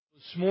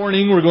This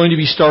morning we're going to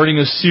be starting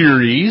a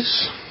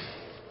series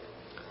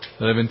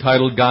that I've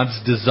entitled God's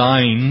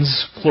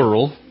Designs,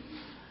 plural,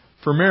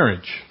 for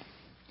Marriage.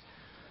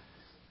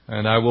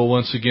 And I will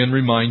once again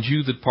remind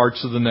you that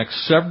parts of the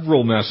next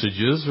several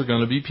messages are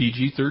going to be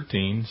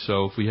PG-13.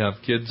 So if we have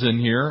kids in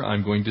here,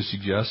 I'm going to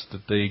suggest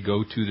that they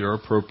go to their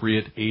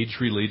appropriate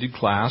age-related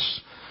class,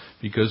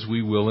 because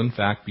we will in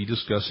fact be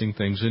discussing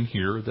things in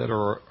here that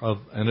are of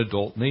an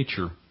adult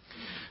nature.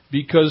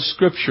 Because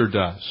Scripture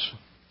does.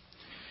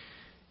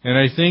 And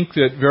I think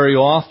that very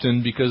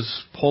often,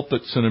 because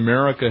pulpits in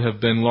America have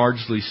been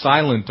largely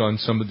silent on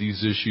some of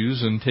these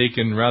issues and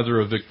taken rather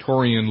a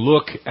Victorian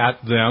look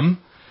at them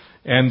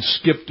and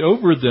skipped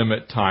over them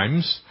at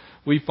times,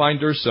 we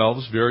find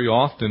ourselves very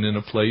often in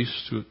a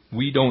place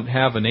we don't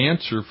have an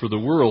answer for the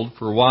world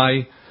for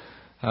why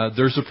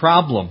there's a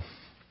problem.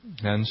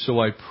 And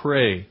so I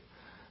pray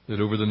that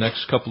over the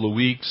next couple of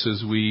weeks,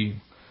 as we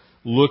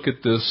look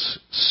at this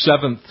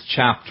 7th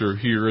chapter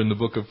here in the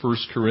book of 1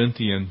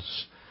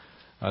 Corinthians,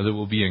 that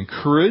we'll be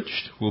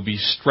encouraged, we'll be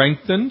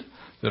strengthened,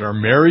 that our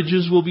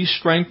marriages will be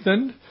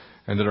strengthened,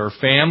 and that our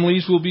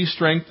families will be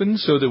strengthened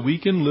so that we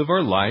can live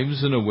our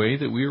lives in a way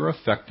that we are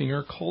affecting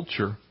our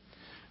culture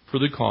for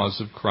the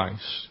cause of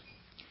Christ.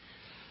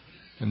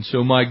 And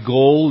so my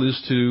goal is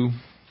to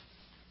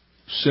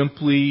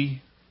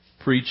simply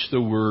preach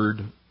the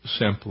word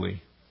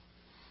simply.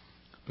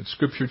 But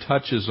Scripture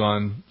touches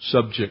on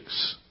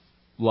subjects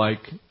like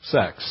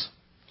sex.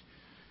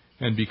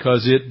 And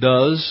because it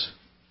does,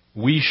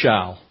 we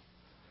shall.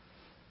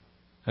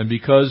 And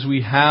because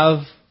we have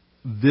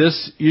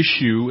this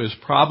issue as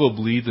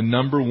probably the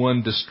number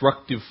one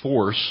destructive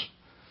force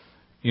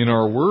in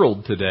our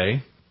world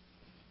today,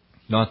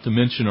 not to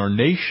mention our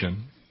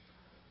nation,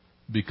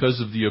 because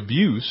of the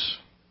abuse,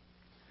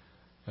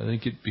 I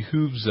think it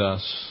behooves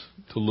us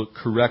to look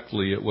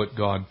correctly at what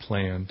God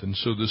planned. And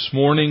so this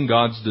morning,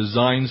 God's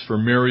Designs for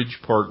Marriage,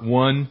 Part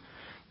 1.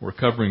 We're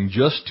covering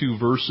just 2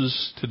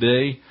 verses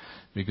today,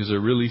 because I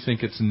really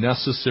think it's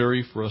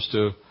necessary for us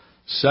to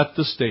set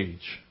the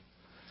stage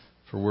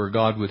for where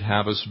God would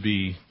have us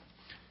be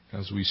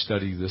as we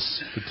study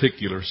this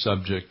particular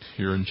subject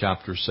here in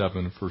chapter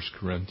 7 of 1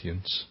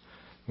 Corinthians.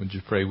 Would you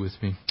pray with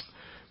me?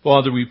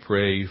 Father, we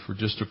pray for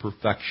just a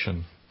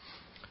perfection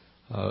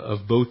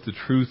of both the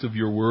truth of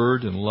your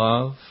word and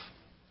love,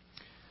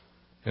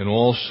 and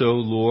also,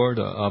 Lord,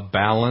 a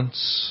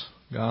balance,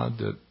 God,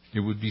 that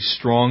it would be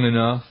strong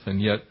enough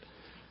and yet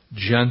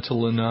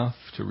gentle enough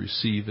to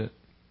receive it.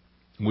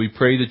 We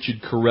pray that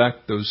you'd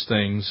correct those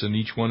things in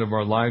each one of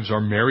our lives, our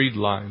married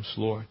lives,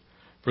 Lord.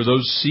 For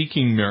those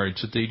seeking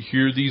marriage, that they'd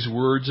hear these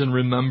words and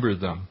remember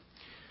them.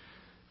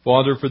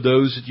 Father, for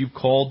those that you've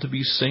called to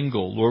be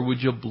single, Lord,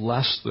 would you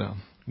bless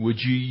them? Would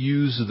you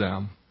use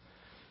them?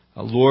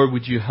 Lord,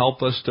 would you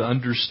help us to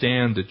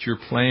understand that your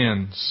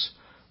plans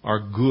are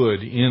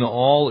good in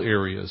all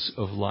areas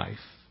of life?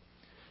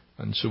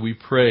 And so we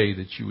pray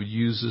that you would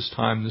use this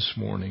time this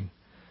morning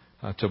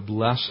to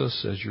bless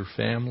us as your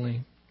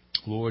family.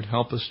 Lord,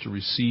 help us to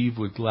receive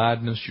with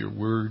gladness your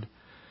word.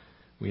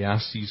 We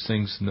ask these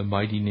things in the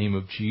mighty name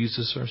of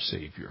Jesus, our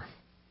Savior.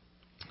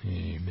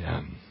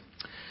 Amen.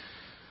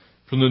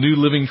 From the New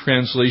Living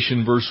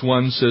Translation, verse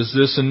 1 says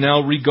this, "And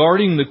now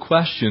regarding the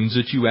questions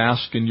that you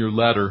ask in your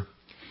letter,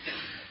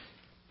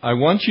 I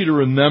want you to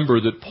remember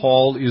that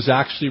Paul is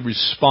actually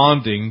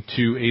responding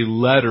to a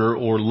letter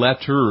or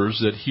letters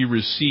that he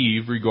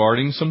received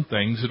regarding some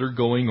things that are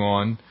going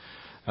on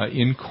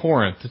in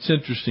Corinth. It's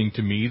interesting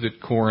to me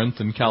that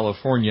Corinth and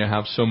California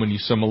have so many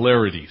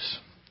similarities.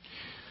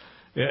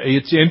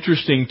 It's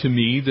interesting to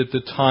me that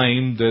the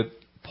time that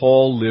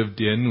Paul lived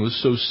in was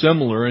so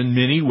similar in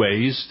many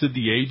ways to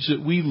the age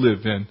that we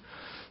live in.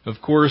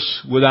 Of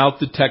course, without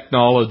the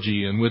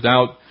technology and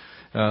without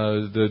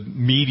the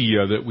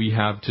media that we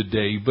have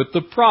today, but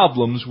the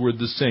problems were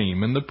the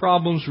same, and the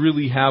problems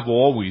really have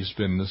always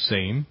been the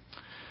same.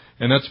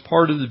 And that's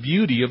part of the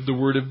beauty of the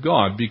Word of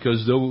God,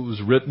 because though it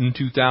was written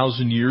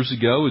 2,000 years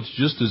ago, it's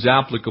just as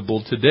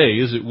applicable today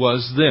as it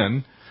was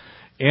then.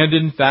 And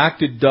in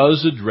fact, it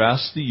does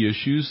address the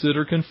issues that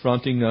are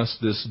confronting us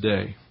this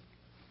day.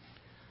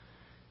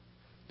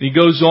 He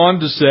goes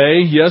on to say,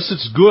 yes,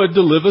 it's good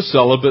to live a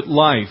celibate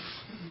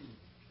life.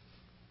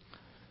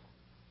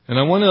 And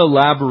I want to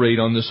elaborate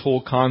on this whole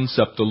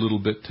concept a little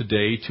bit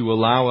today to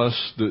allow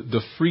us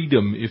the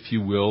freedom, if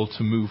you will,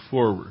 to move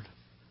forward.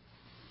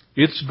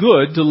 It's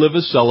good to live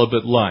a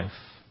celibate life.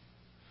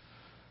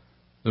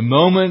 The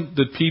moment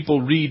that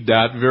people read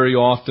that, very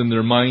often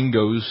their mind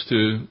goes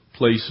to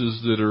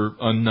places that are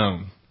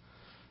unknown.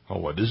 Oh,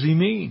 what does he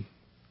mean?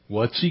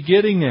 What's he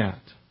getting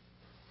at?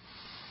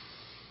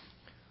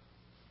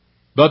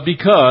 But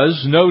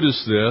because,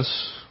 notice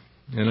this,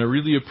 and I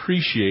really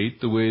appreciate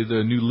the way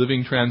the New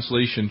Living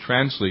Translation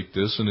translates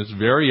this, and it's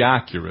very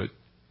accurate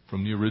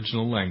from the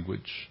original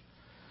language.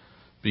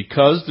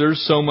 Because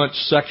there's so much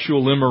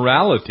sexual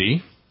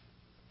immorality,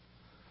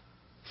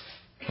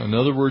 in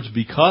other words,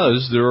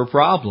 because there are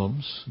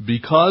problems,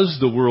 because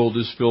the world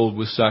is filled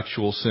with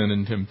sexual sin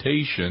and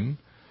temptation,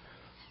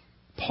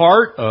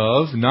 part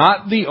of,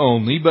 not the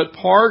only, but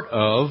part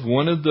of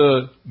one of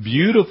the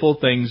beautiful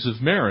things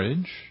of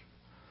marriage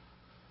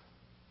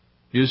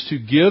is to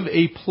give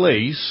a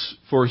place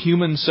for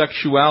human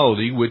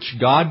sexuality, which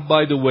God,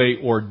 by the way,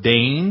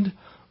 ordained,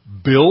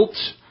 built,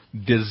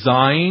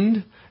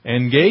 designed,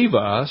 and gave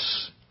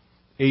us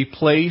a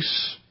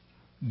place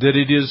that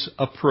it is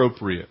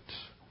appropriate,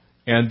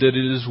 and that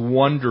it is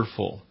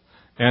wonderful,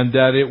 and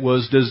that it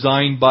was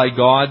designed by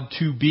God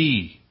to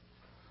be.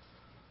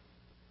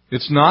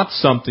 It's not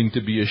something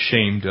to be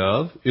ashamed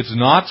of. It's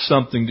not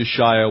something to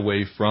shy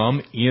away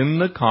from in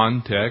the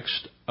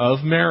context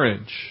of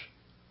marriage.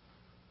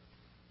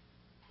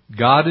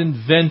 God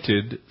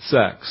invented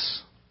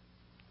sex.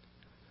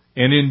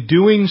 And in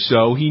doing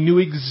so, He knew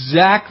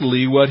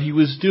exactly what He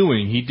was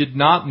doing. He did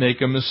not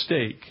make a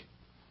mistake.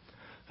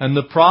 And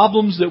the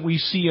problems that we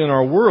see in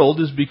our world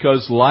is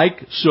because,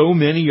 like so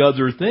many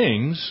other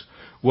things,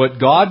 what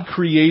God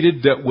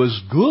created that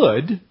was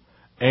good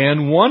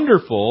and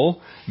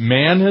wonderful,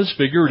 man has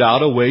figured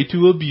out a way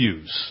to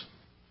abuse.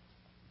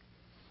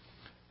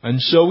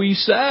 And so He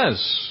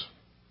says,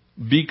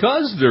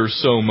 because there's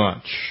so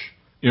much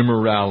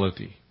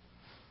immorality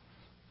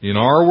in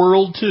our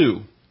world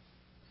too,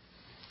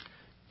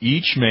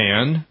 each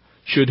man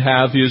should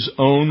have his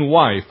own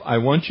wife. I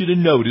want you to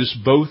notice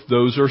both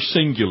those are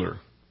singular.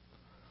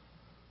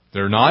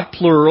 They're not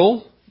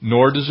plural,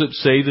 nor does it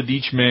say that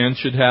each man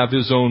should have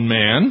his own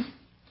man,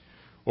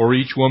 or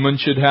each woman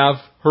should have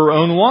her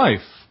own wife.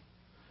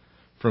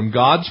 From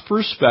God's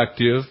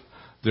perspective,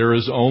 there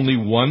is only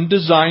one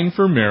design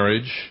for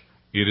marriage.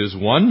 It is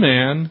one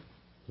man,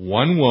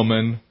 one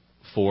woman,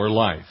 for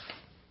life.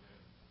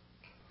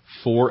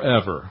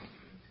 Forever.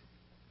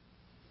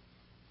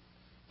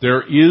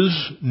 There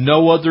is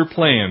no other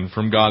plan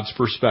from God's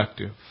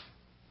perspective.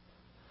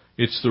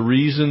 It's the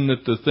reason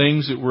that the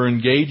things that we're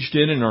engaged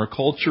in our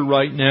culture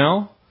right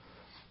now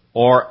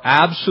are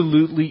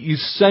absolutely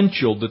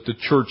essential that the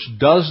church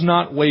does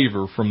not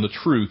waver from the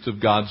truth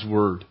of God's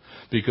Word.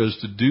 Because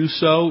to do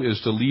so is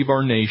to leave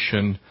our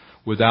nation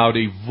without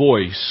a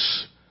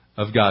voice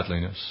of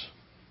godliness.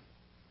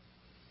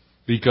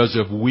 Because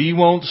if we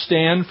won't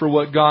stand for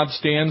what God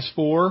stands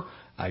for,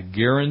 I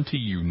guarantee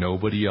you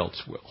nobody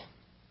else will.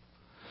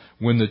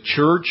 When the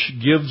church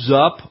gives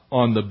up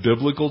on the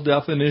biblical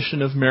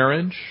definition of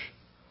marriage,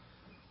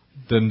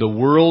 then the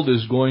world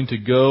is going to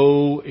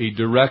go a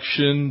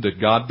direction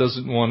that God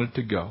doesn't want it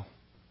to go.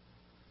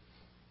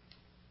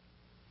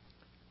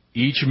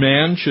 Each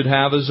man should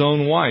have his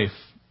own wife,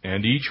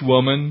 and each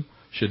woman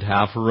should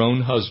have her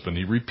own husband.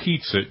 He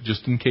repeats it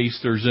just in case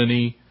there's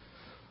any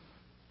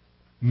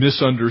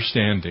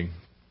misunderstanding.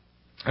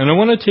 And I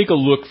want to take a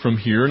look from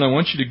here, and I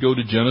want you to go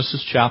to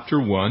Genesis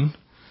chapter 1,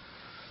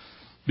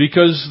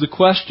 because the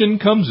question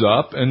comes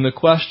up, and the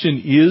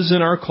question is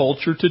in our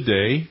culture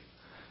today,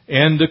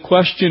 and the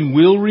question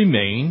will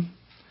remain,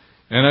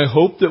 and I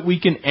hope that we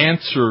can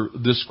answer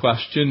this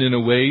question in a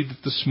way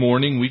that this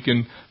morning we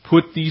can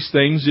put these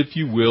things, if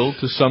you will,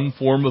 to some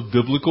form of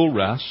biblical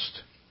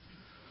rest.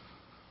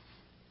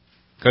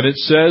 And it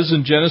says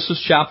in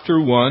Genesis chapter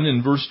 1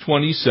 in verse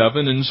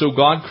 27, "And so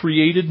God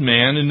created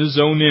man in His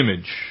own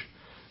image,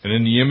 and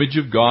in the image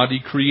of God He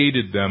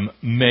created them,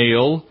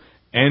 male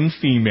and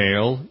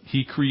female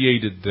He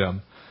created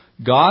them."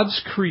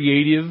 God's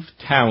creative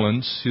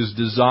talents, His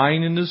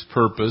design and His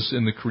purpose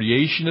in the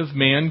creation of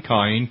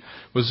mankind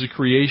was the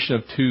creation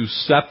of two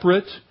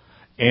separate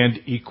and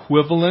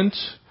equivalent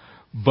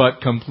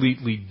but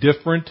completely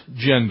different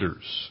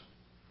genders.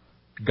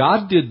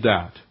 God did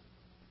that.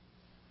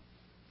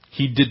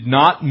 He did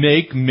not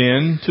make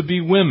men to be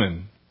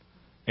women,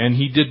 and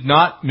He did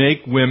not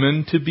make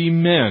women to be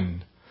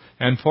men.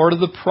 And part of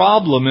the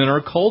problem in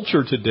our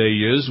culture today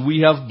is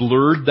we have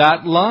blurred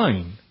that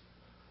line.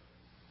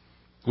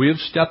 We have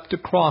stepped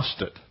across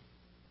it.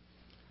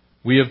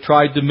 We have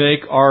tried to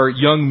make our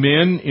young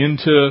men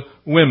into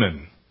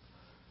women.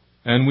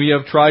 And we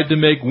have tried to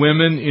make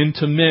women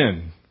into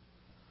men.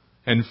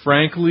 And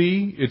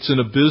frankly, it's an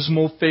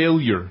abysmal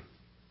failure.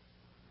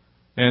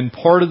 And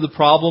part of the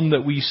problem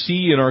that we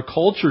see in our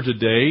culture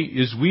today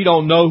is we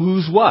don't know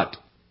who's what.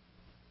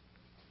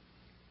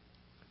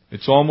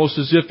 It's almost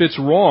as if it's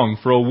wrong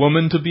for a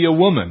woman to be a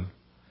woman.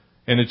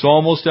 And it's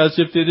almost as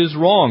if it is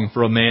wrong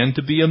for a man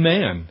to be a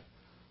man.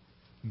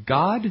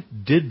 God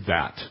did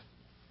that,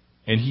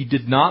 and He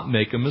did not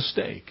make a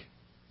mistake.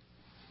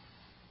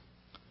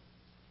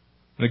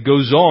 And it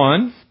goes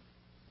on,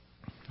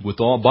 with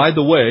all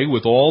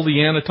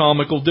the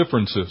anatomical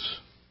differences.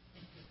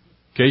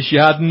 In case you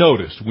hadn't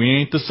noticed, we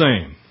ain't the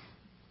same.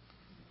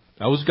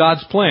 That was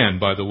God's plan,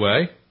 by the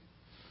way.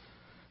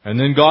 And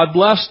then God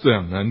blessed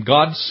them, and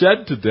God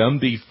said to them,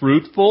 "Be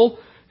fruitful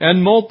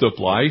and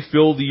multiply,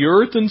 fill the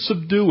earth and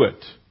subdue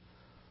it."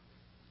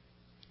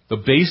 The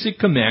basic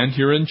command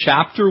here in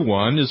chapter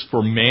 1 is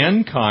for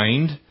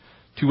mankind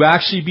to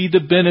actually be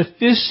the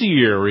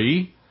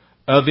beneficiary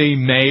of a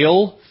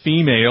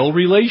male-female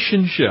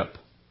relationship.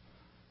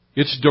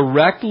 It's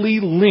directly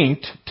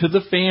linked to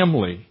the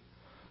family.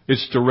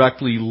 It's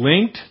directly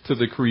linked to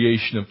the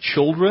creation of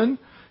children.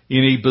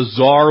 in a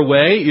bizarre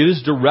way, it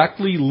is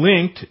directly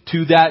linked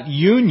to that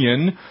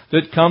union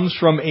that comes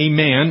from a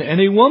man and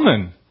a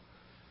woman.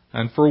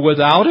 And for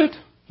without it,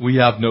 we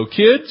have no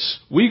kids,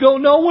 we go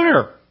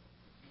nowhere.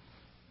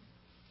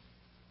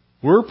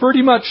 We're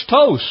pretty much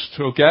toast,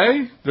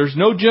 okay? There's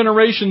no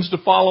generations to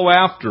follow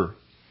after.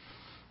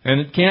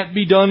 And it can't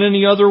be done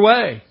any other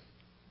way.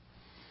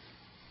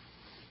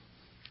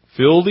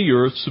 Fill the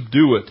earth,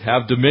 subdue it,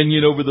 have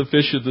dominion over the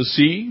fish of the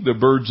sea, the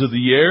birds of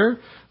the air,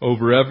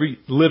 over every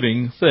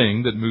living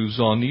thing that moves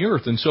on the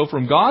earth. And so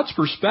from God's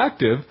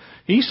perspective,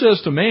 He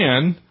says to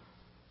man,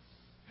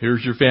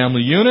 here's your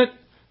family unit,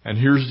 and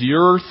here's the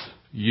earth,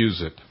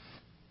 use it.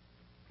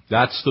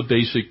 That's the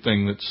basic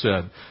thing that's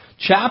said.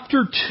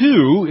 Chapter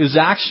 2 is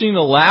actually an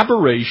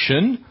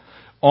elaboration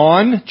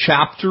on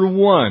chapter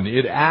 1.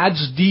 It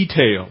adds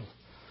detail.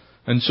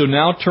 And so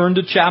now turn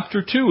to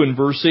chapter 2 in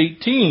verse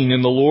 18.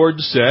 And the Lord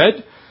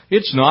said,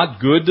 it's not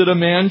good that a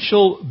man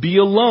shall be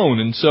alone.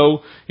 And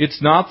so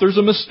it's not there's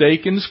a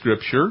mistake in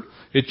Scripture.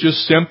 It's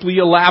just simply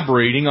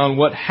elaborating on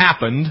what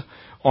happened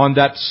on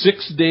that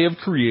sixth day of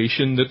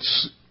creation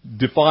that's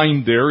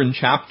defined there in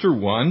chapter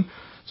 1.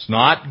 It's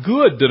not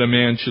good that a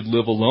man should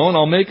live alone.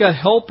 I'll make a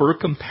helper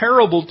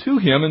comparable to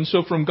him. And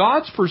so from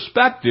God's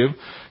perspective,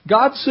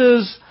 God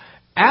says,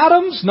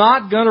 Adam's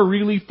not going to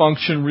really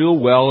function real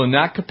well in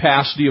that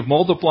capacity of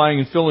multiplying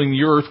and filling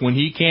the earth when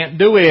he can't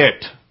do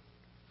it.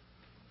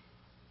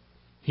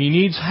 He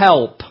needs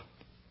help.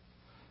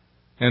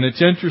 And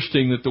it's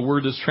interesting that the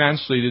word is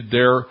translated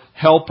there,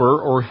 helper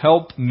or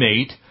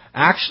helpmate,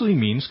 actually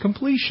means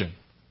completion.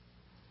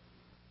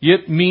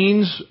 It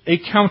means a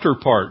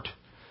counterpart.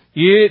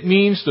 It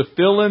means to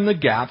fill in the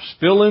gaps,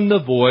 fill in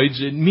the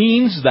voids. It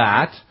means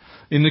that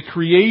in the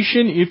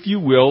creation, if you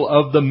will,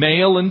 of the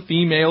male and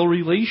female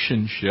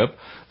relationship,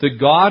 that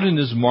God in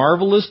His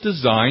marvelous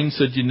design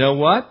said, you know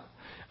what?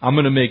 I'm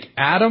going to make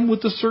Adam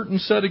with a certain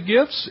set of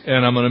gifts,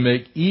 and I'm going to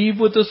make Eve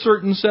with a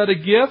certain set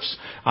of gifts.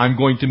 I'm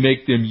going to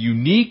make them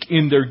unique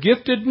in their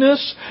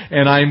giftedness,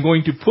 and I'm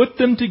going to put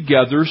them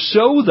together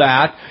so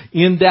that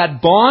in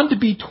that bond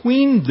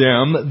between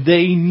them,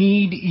 they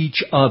need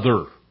each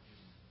other.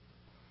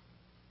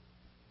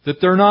 That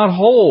they're not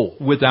whole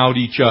without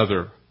each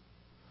other.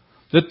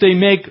 That they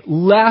make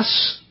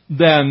less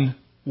than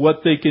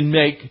what they can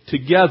make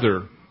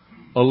together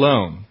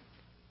alone.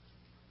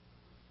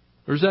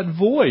 There's that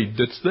void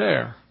that's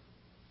there.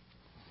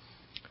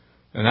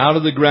 And out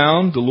of the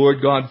ground, the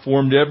Lord God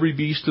formed every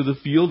beast of the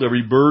field,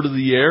 every bird of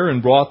the air,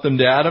 and brought them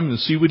to Adam to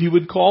see what he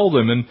would call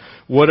them. And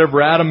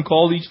whatever Adam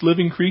called each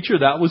living creature,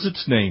 that was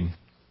its name.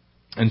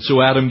 And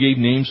so Adam gave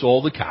names to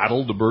all the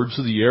cattle, the birds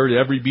of the air, to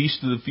every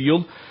beast of the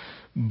field.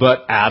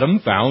 But Adam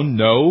found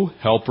no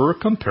helper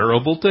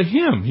comparable to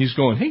him. He's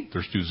going, hey,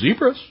 there's 2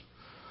 zebras.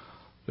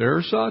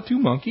 There's 2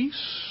 monkeys.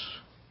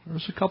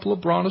 There's a couple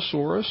of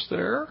brontosaurus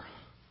there.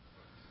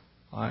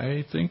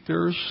 I think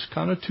there's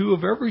kind of 2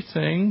 of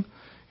everything.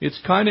 It's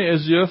kind of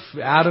as if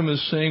Adam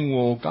is saying,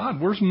 well, God,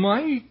 where's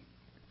my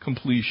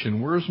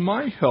completion? Where's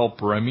my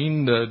helper? I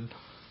mean, the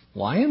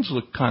lions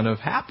look kind of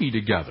happy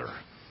together.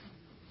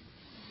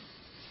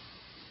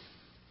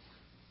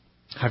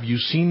 Have you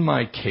seen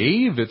my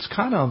cave? It's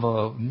kind of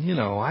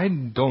I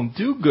don't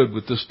do good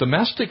with this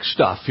domestic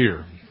stuff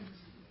here.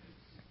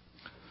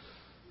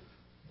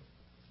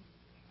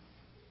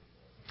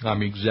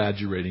 I'm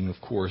exaggerating, of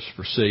course,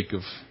 for sake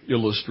of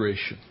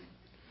illustration.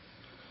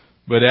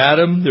 But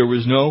Adam, there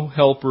was no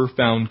helper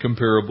found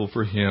comparable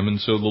for him, and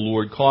so the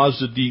Lord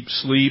caused a deep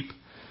sleep.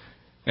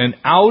 And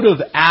out of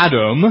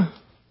Adam,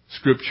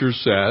 Scripture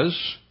says,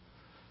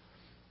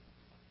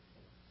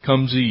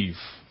 comes Eve.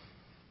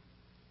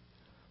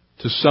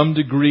 To some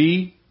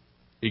degree,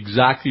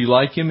 exactly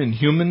like him in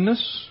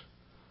humanness,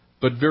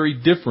 but very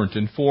different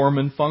in form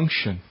and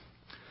function.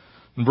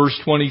 In verse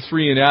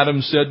 23, and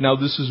Adam said, now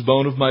this is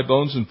bone of my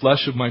bones and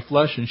flesh of my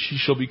flesh, and she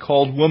shall be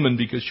called woman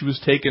because she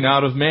was taken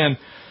out of man.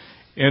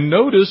 And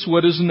notice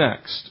what is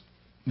next,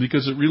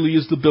 because it really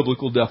is the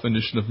biblical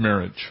definition of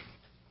marriage.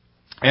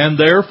 And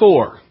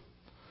therefore,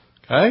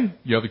 okay,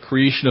 you have the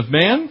creation of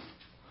man,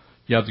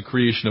 you have the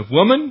creation of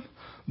woman.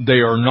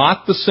 They are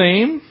not the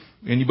same.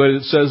 Anybody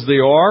that says they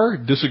are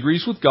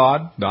disagrees with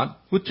God, not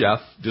with Jeff,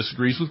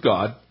 disagrees with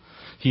God.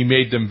 He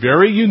made them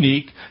very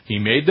unique. He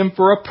made them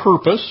for a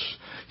purpose.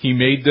 He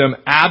made them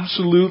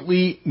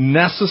absolutely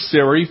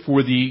necessary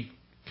for the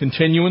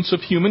continuance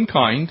of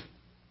humankind,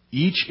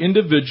 each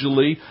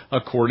individually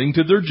according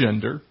to their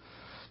gender.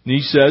 And he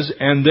says,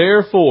 and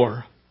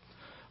therefore,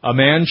 a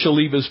man shall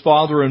leave his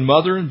father and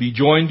mother and be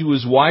joined to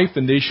his wife,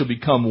 and they shall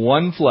become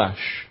one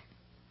flesh.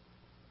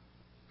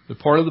 The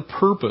part of the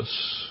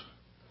purpose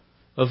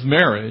of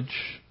marriage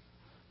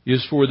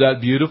is for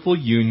that beautiful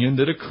union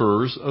that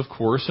occurs, of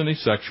course, in a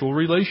sexual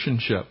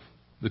relationship.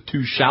 The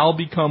 2 shall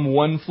become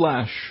one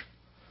flesh,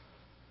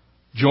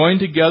 joined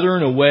together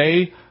in a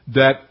way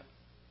that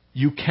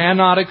you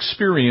cannot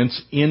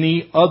experience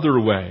any other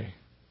way.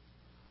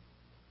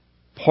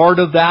 Part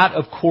of that,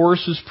 of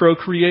course, is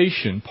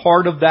procreation.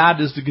 Part of that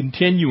is the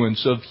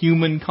continuance of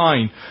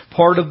humankind.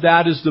 Part of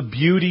that is the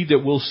beauty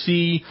that we'll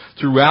see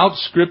throughout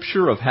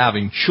Scripture of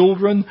having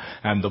children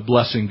and the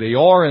blessing they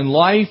are in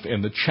life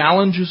and the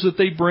challenges that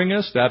they bring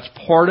us. That's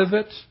part of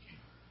it.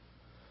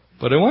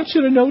 But I want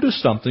you to notice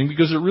something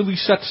because it really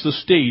sets the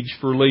stage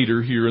for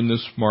later here in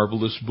this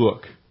marvelous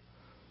book.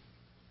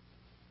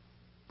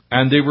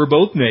 And they were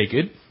both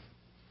naked,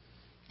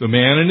 the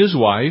man and his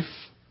wife,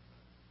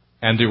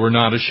 and they were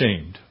not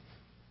ashamed.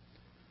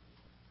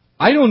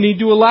 I don't need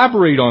to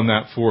elaborate on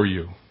that for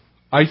you.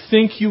 I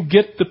think you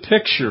get the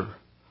picture.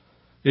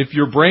 If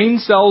your brain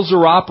cells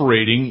are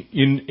operating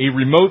in a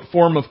remote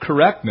form of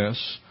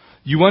correctness,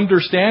 you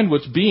understand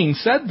what's being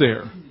said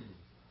there.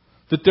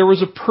 That there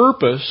was a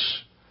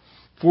purpose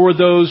for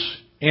those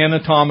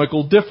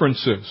anatomical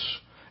differences.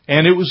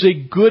 And it was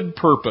a good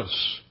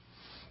purpose.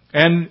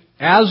 And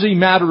as a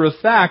matter of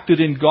fact, that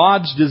in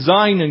God's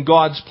design and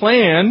God's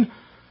plan,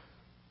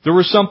 there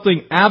was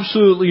something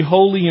absolutely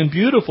holy and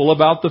beautiful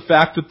about the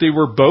fact that they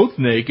were both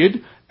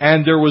naked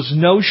and there was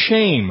no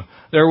shame.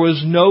 There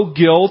was no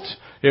guilt.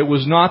 It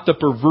was not the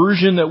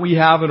perversion that we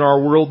have in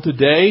our world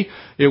today.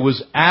 It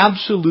was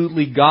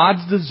absolutely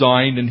God's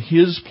design and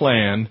His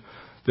plan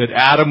that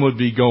Adam would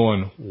be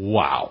going,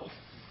 wow.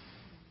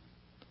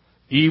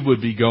 Eve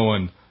would be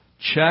going,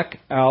 check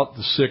out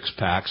the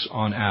six-packs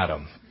on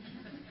Adam.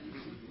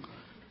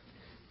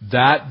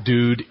 That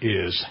dude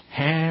is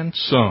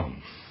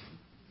handsome.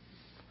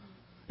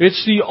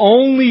 It's the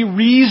only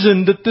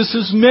reason that this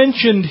is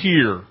mentioned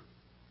here.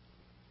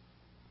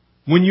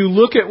 When you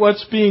look at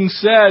what's being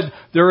said,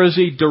 there is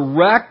a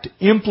direct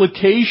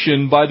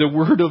implication by the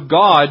Word of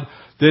God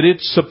that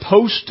it's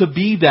supposed to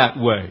be that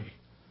way.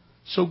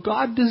 So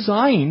God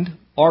designed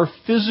our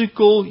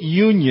physical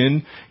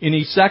union in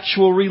a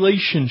sexual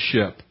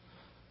relationship.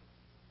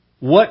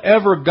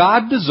 Whatever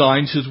God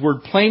designs, His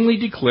Word plainly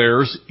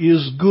declares,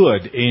 is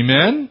good.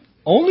 Amen?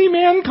 Only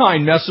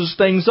mankind messes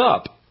things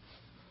up.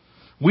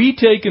 We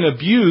take and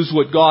abuse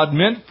what God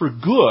meant for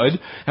good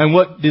and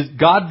what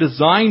God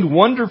designed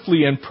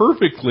wonderfully and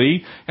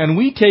perfectly, and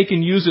we take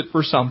and use it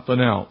for something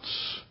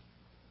else.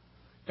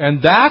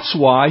 And that's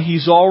why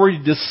He's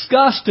already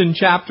discussed in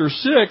chapter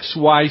 6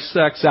 why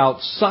sex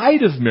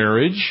outside of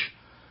marriage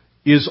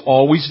is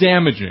always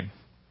damaging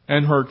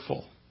and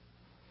hurtful.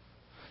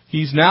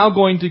 He's now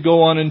going to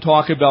go on and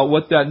talk about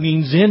what that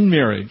means in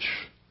marriage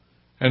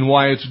and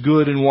why it's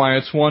good and why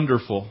it's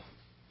wonderful.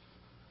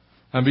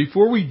 And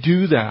before we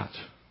do that,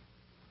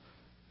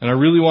 and I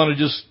really want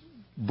to just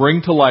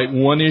bring to light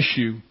one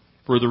issue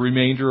for the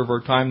remainder of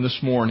our time this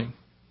morning.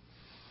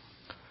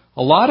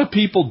 A lot of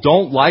people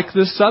don't like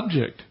this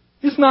subject.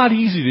 It's not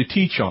easy to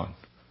teach on.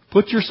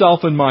 Put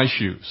yourself in my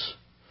shoes.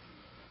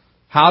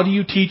 How do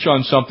you teach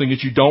on something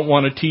that you don't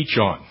want to teach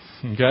on?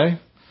 Okay?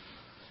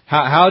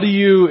 How do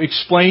you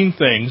explain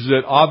things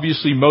that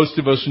obviously most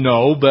of us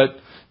know, but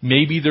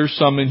maybe there's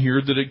some in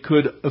here that it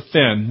could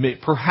offend?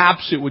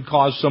 Perhaps it would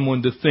cause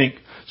someone to think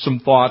some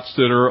thoughts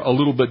that are a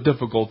little bit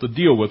difficult to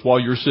deal with while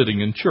you're sitting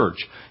in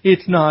church.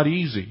 It's not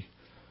easy.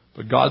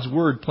 But God's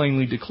Word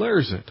plainly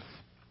declares it.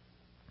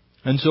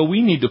 And so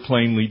we need to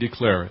plainly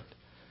declare it.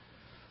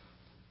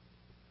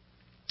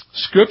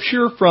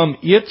 Scripture from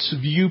its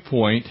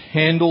viewpoint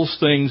handles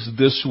things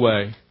this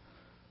way.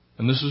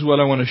 And this is what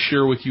I want to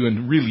share with you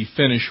and really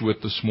finish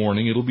with this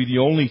morning. It'll be the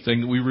only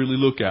thing that we really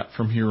look at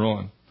from here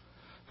on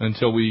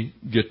until we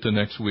get to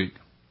next week.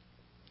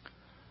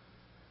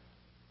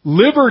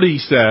 Liberty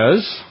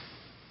says,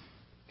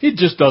 it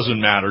just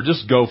doesn't matter,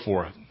 just go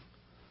for it.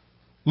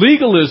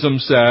 Legalism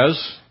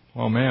says,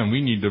 oh man,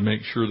 we need to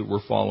make sure that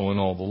we're following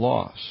all the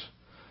laws.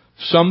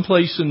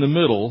 Someplace in the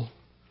middle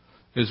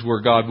is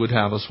where God would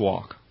have us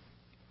walk.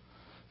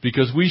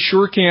 Because we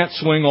sure can't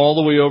swing all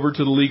the way over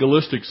to the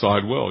legalistic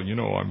side. Well,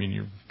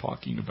 you're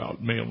talking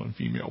about male and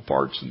female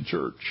parts in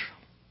church.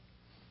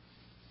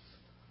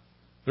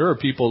 There are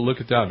people who look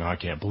at that and I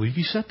can't believe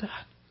he said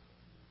that.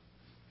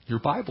 Your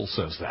Bible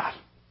says that.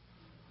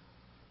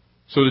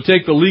 So to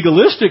take the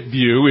legalistic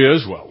view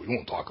is, well, we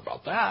won't talk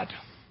about that.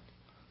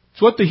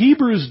 It's what the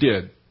Hebrews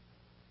did.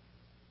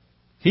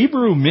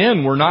 Hebrew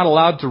men were not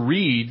allowed to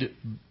read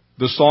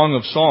the Song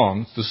of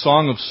Songs, the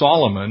Song of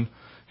Solomon,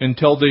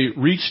 until they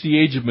reached the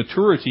age of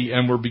maturity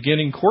and were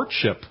beginning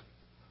courtship.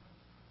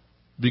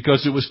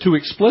 Because it was too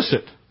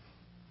explicit.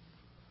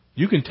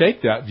 You can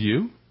take that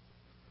view.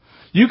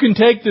 You can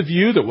take the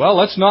view that, well,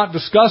 let's not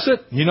discuss it.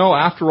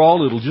 After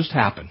all, it'll just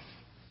happen.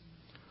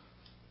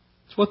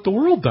 It's what the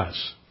world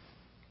does.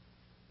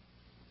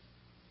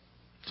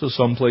 So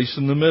someplace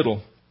in the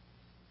middle.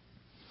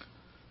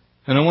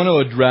 And I want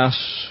to address,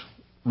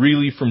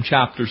 really from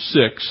chapter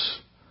 6,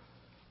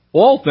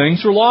 all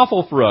things are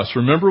lawful for us.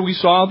 Remember we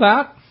saw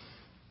that?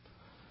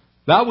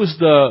 That was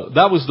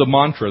the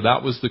mantra,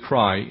 that was the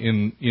cry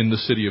in the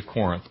city of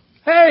Corinth.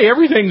 Hey,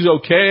 everything's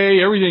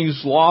okay,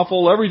 everything's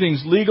lawful,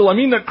 everything's legal.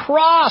 The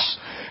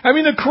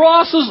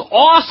cross is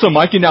awesome.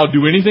 I can now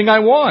do anything I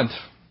want.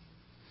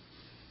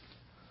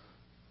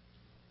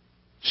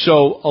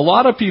 So a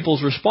lot of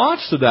people's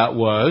response to that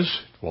was,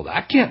 Well,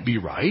 that can't be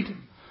right.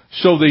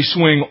 So they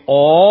swing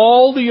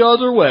all the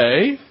other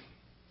way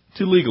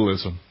to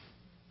legalism.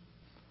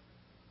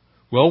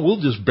 Well,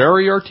 we'll just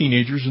bury our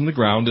teenagers in the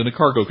ground in a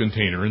cargo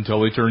container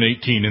until they turn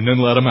 18 and then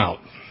let them out.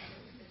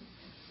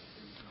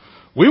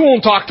 We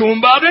won't talk to them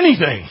about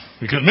anything.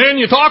 Because, man,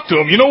 you talk to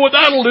them, you know what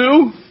that'll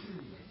do?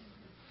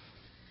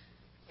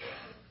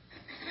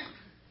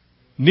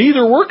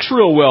 Neither works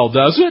real well,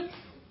 does it?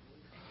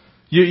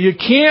 You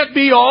can't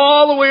be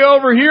all the way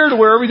over here to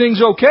where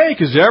everything's okay,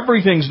 because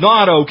everything's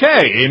not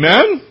okay.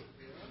 Amen?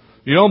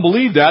 You don't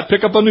believe that,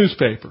 pick up a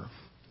newspaper.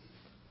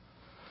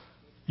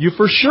 You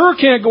for sure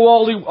can't go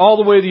all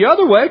the way the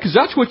other way, because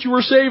that's what you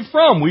were saved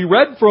from. We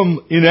read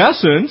from, in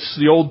essence,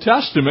 the Old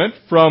Testament,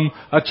 from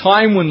a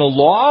time when the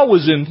law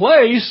was in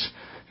place,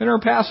 in our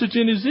passage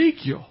in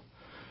Ezekiel.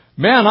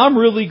 Man, I'm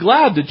really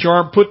glad that you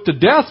aren't put to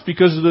death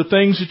because of the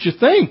things that you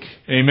think.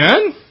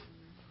 Amen?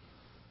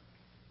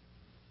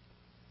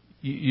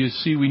 You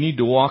see, we need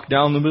to walk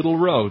down the middle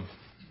road.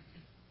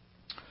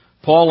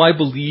 Paul, I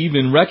believe,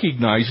 in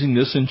recognizing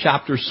this in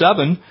chapter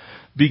 7,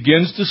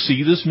 begins to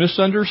see this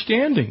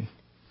misunderstanding.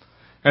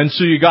 And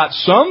so you got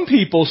some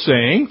people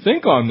saying,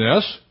 think on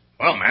this,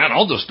 well, man,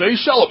 I'll just stay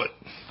celibate.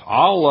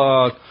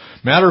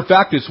 Matter of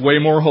fact, it's way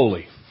more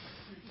holy.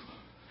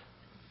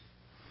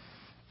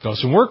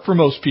 Doesn't work for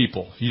most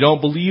people. You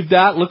don't believe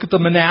that? Look at the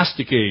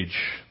monastic age,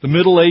 the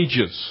Middle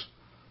Ages.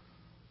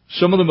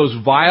 Some of the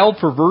most vile,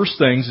 perverse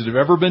things that have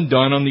ever been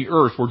done on the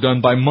earth were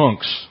done by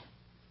monks.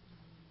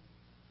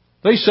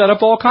 They set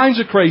up all kinds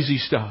of crazy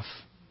stuff.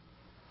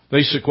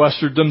 They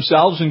sequestered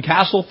themselves in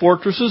castle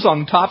fortresses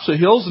on the tops of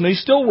hills, and they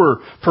still were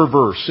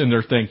perverse in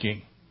their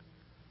thinking.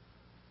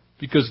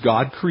 Because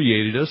God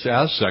created us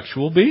as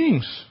sexual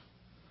beings.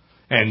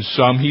 And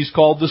some He's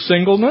called to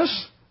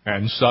singleness,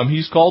 and some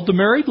He's called to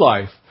married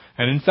life.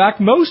 And in fact,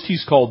 most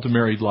He's called to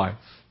married life.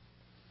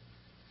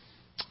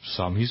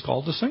 Some He's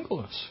called to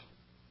singleness.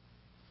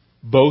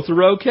 Both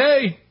are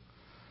okay.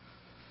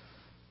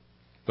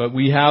 But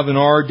we have in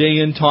our day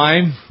and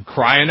time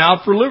crying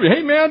out for liberty.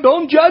 Hey man,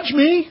 don't judge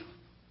me.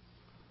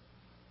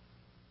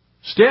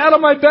 Stay out of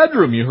my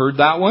bedroom. You heard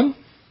that one?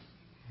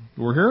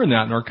 We're hearing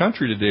that in our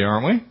country today,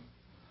 aren't we?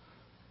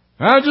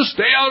 Just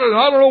stay out of it.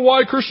 I don't know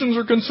why Christians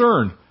are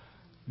concerned.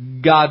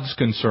 God's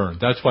concerned.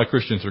 That's why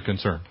Christians are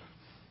concerned.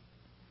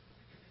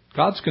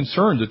 God's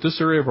concerned that this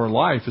area of our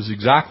life is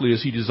exactly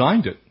as He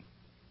designed it,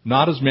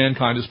 not as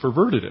mankind has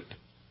perverted it.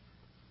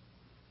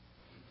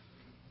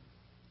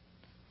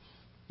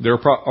 Their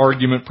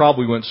argument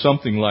probably went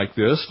something like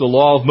this. The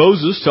law of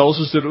Moses tells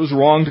us that it was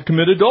wrong to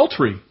commit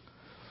adultery.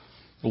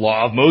 The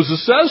law of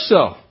Moses says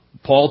so.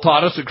 Paul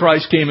taught us that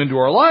Christ came into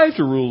our life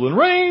to rule and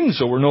reign,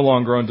 so we're no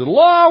longer under the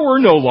law, we're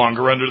no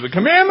longer under the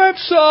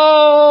commandments,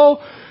 so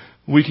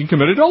we can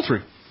commit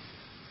adultery.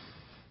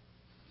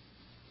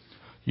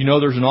 You know,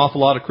 there's an awful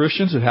lot of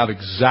Christians that have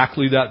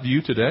exactly that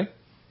view today.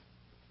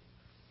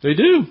 They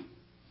do.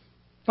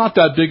 Not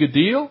that big a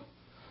deal.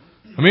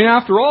 I mean,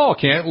 after all, I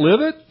can't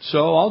live it,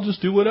 so I'll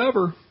just do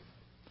whatever.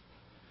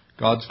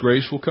 God's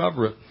grace will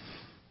cover it.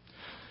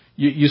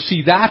 You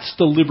see, that's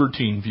the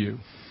libertine view.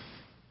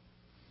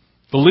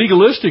 The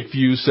legalistic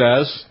view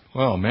says,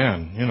 well,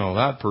 man,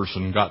 that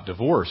person got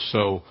divorced,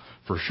 so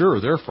for sure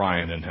they're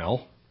frying in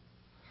hell.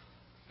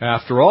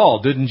 After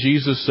all, didn't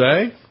Jesus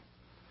say,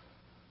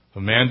 if a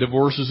man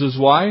divorces his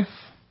wife,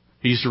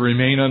 he's to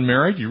remain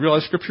unmarried? You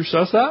realize Scripture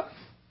says that?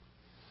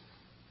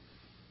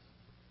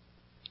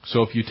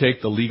 So if you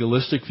take the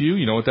legalistic view,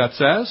 you know what that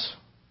says?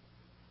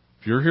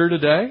 If you're here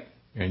today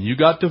and you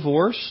got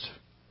divorced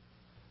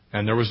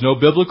and there was no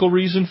biblical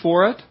reason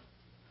for it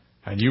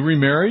and you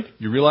remarried,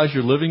 you realize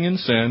you're living in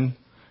sin,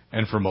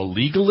 and from a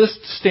legalist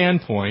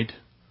standpoint,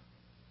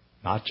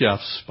 not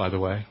Jeff's, by the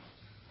way,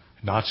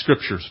 not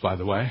Scripture's, by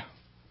the way,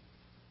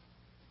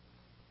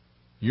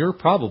 you're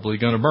probably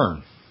going to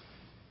burn.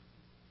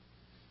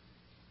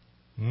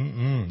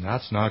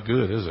 That's not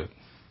good, is it?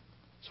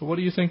 So what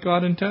do you think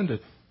God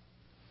intended?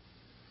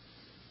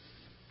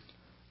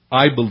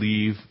 I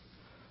believe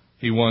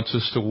He wants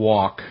us to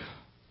walk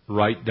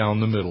right down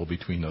the middle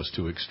between those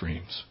two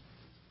extremes.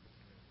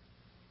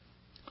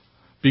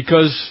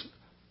 Because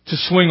to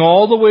swing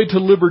all the way to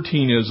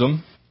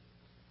libertinism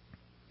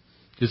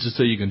is to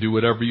say you can do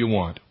whatever you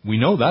want. We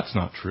know that's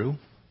not true.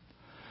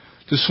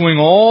 To swing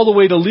all the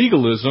way to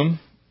legalism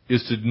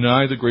is to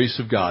deny the grace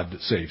of God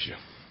that saves you.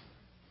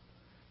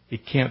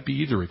 It can't be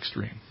either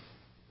extreme.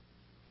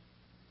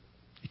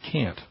 It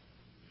can't.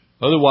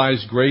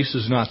 Otherwise, grace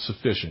is not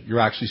sufficient. You're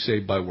actually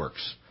saved by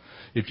works.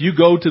 If you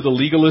go to the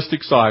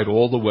legalistic side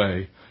all the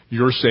way,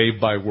 you're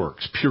saved by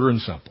works, pure and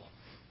simple.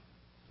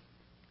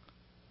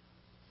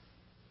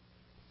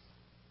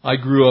 I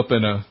grew up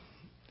in a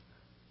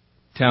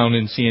town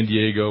in San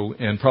Diego,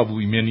 and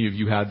probably many of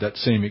you had that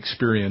same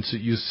experience.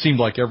 It seemed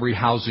like every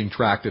housing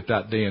tract at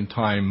that day and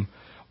time,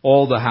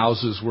 all the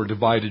houses were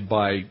divided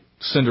by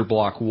cinder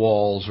block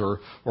walls or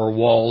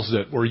walls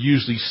that were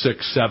usually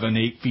 6, 7,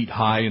 8 feet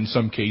high, in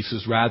some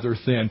cases rather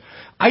thin.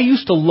 I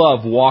used to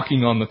love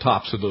walking on the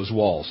tops of those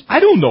walls. I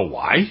don't know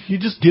why. You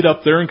just get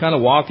up there and kind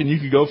of walk, and you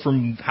could go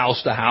from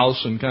house to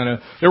house, and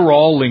they were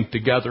all linked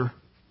together.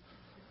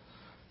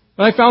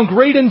 And I found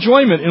great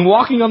enjoyment in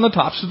walking on the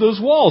tops of those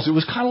walls. It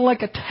was kind of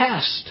like a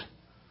test.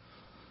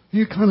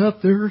 You're kind of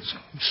up there,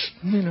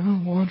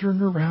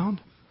 wandering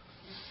around.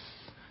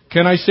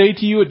 Can I say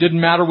to you, it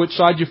didn't matter which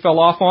side you fell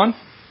off on?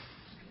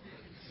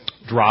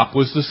 Drop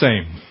was the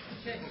same.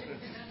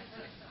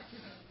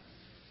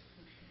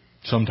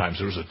 Sometimes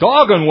there was a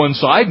dog on one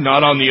side,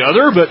 not on the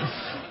other,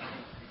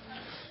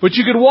 but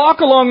you could walk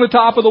along the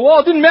top of the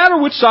wall. It didn't matter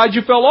which side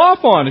you fell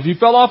off on. If you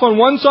fell off on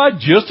one side,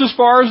 just as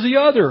far as the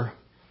other.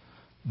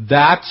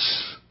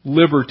 That's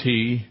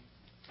liberty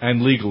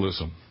and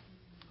legalism.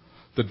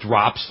 The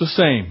drop's the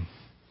same.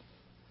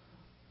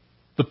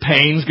 The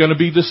pain's going to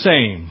be the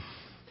same.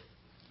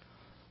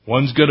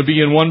 One's going to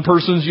be in one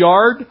person's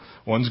yard.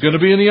 One's going to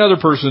be in the other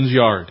person's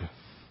yard.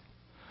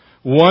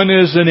 One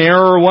is an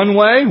error one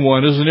way.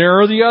 One is an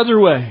error the other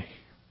way.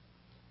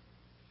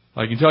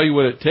 I can tell you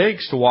what it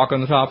takes to walk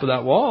on the top of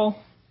that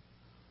wall.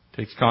 It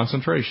takes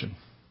concentration.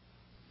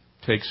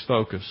 It takes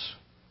focus.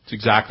 It's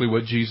exactly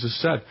what Jesus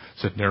said.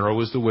 He said, narrow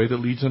is the way that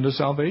leads unto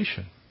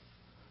salvation.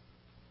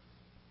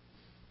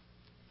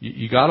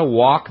 You got to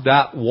walk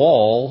that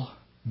wall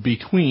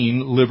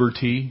between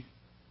liberty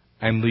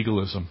and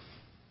legalism.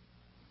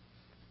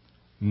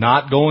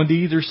 Not going to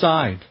either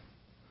side.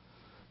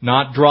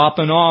 Not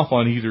dropping off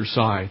on either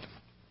side.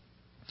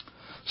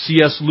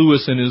 C.S.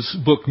 Lewis, in his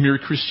book Mere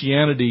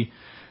Christianity,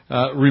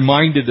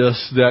 reminded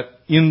us that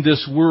in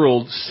this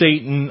world,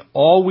 Satan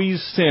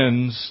always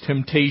sends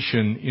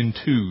temptation in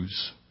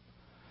twos.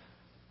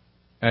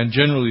 And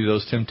generally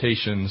those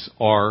temptations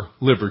are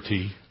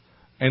liberty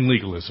and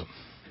legalism.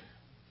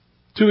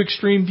 Two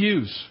extreme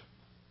views.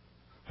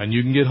 And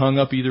you can get hung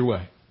up either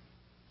way.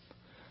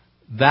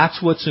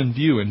 That's what's in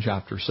view in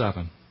chapter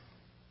 7.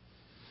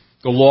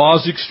 The law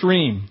is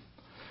extreme,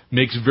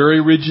 makes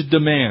very rigid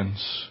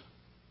demands.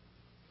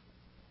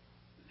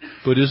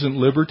 But isn't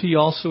liberty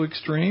also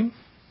extreme?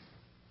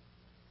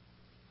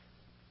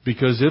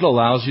 Because it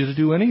allows you to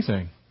do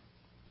anything.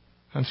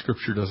 And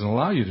Scripture doesn't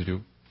allow you to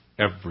do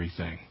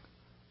everything.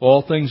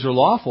 All things are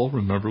lawful,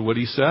 remember what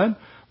he said,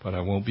 but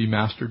I won't be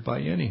mastered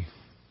by any.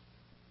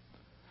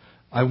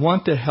 I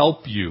want to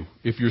help you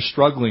if you're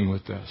struggling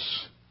with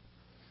this.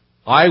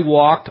 I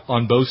walked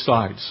on both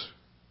sides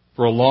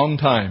for a long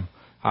time.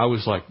 I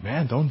was like,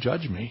 man, don't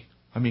judge me.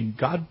 I mean,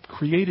 God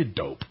created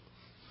dope.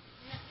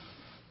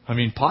 I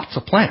mean, pot's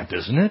a plant,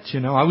 isn't it?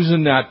 I was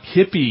in that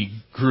hippie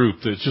group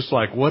that's just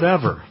like,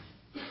 whatever.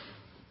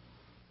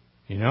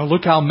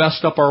 Look how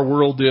messed up our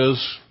world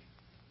is.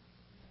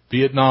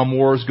 Vietnam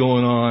War is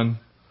going on.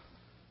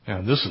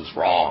 And this is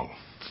wrong.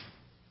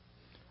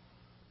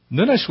 And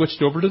then I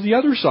switched over to the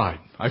other side.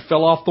 I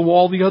fell off the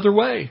wall the other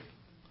way.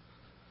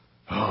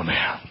 Oh,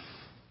 man.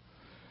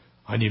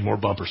 I need more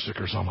bumper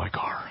stickers on my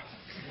car.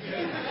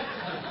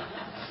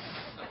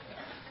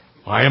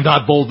 I am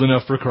not bold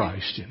enough for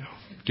Christ,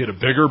 Get a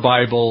bigger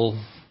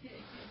Bible,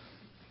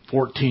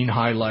 14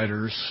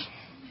 highlighters.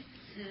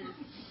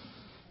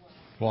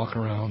 Walk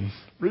around.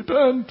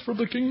 Repent, for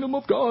the kingdom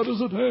of God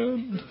is at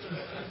hand.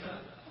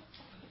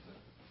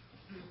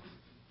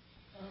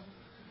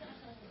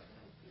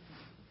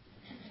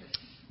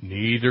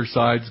 Neither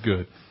side's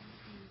good.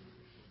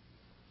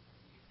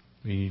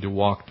 We need to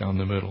walk down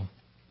the middle.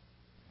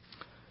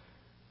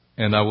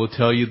 And I will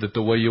tell you that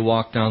the way you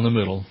walk down the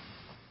middle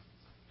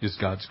is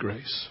God's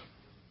grace.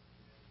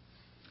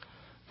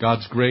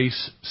 God's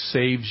grace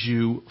saves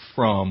you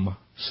from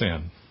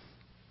sin.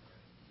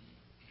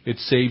 It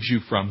saves you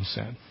from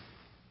sin.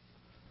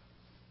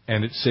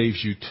 And it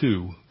saves you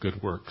to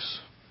good works.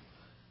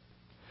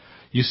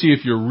 You see,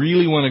 if you're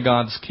really one of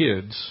God's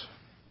kids,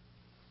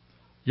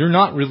 you're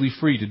not really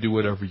free to do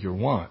whatever you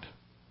want.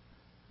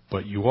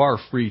 But you are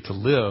free to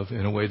live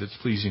in a way that's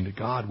pleasing to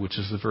God, which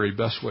is the very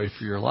best way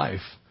for your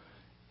life,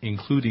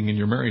 including in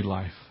your married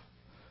life,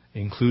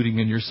 including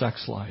in your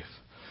sex life,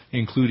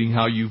 including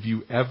how you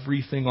view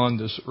everything on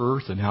this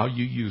earth and how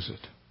you use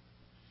it.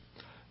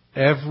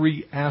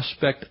 Every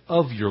aspect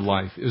of your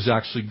life is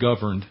actually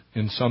governed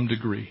in some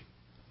degree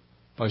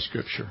by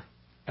Scripture.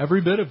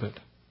 Every bit of it.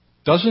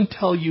 Doesn't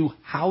tell you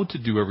how to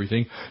do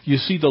everything. You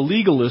see, the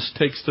legalist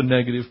takes the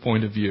negative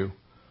point of view.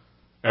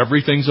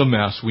 Everything's a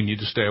mess. We need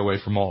to stay away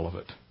from all of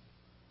it.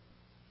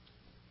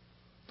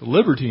 The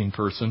libertine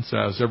person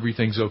says,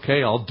 everything's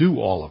okay. I'll do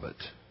all of it.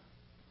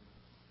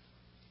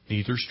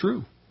 Neither's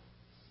true.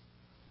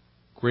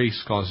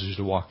 Grace causes you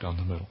to walk down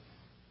the middle.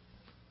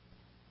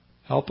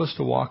 Help us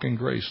to walk in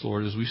grace,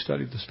 Lord, as we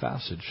study this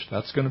passage.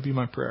 That's going to be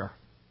my prayer.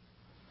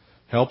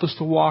 Help us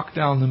to walk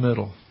down the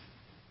middle.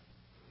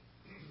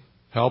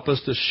 Help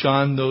us to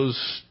shun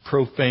those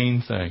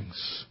profane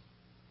things.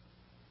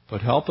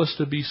 But help us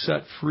to be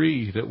set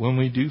free, that when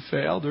we do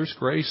fail, there's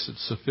grace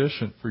that's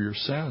sufficient for your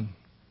sin.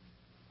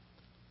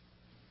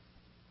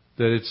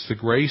 That it's the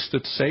grace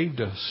that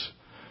saved us.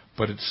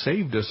 but it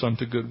saved us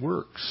unto good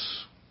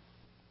works.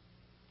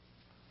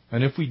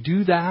 And if we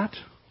do that,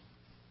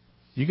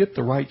 you get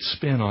the right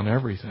spin on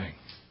everything.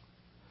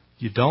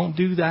 You don't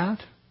do that,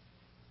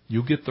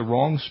 you'll get the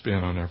wrong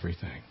spin on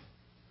everything.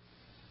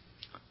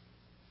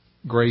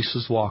 Grace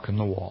is walking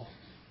the wall.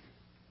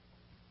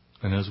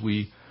 And as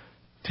we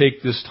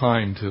take this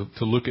time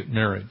to look at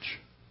marriage,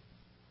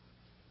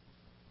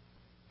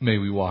 may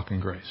we walk in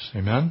grace.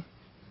 Amen?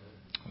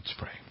 Let's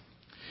pray.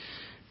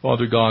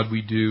 Father God,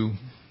 we do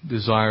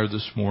desire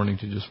this morning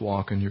to just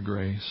walk in your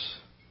grace.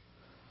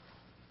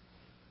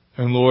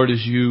 And Lord,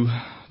 as you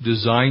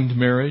designed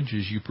marriage,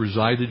 as you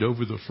presided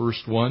over the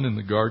first one in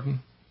the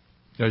garden,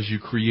 as you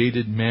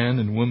created man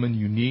and woman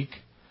unique,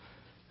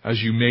 as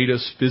you made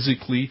us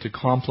physically to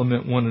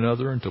complement one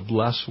another and to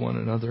bless one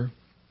another,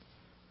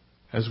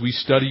 as we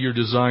study your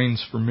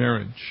designs for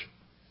marriage,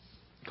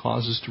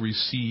 cause us to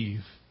receive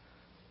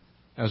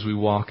as we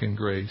walk in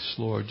grace.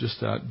 Lord,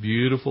 just that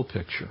beautiful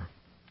picture.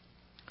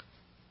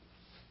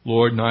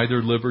 Lord,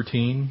 neither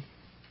libertine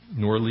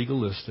nor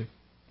legalistic,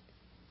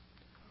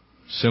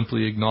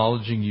 simply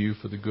acknowledging you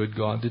for the good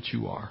God that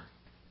you are.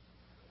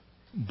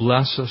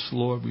 Bless us,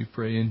 Lord, we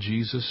pray in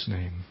Jesus'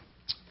 name.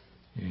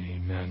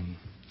 Amen.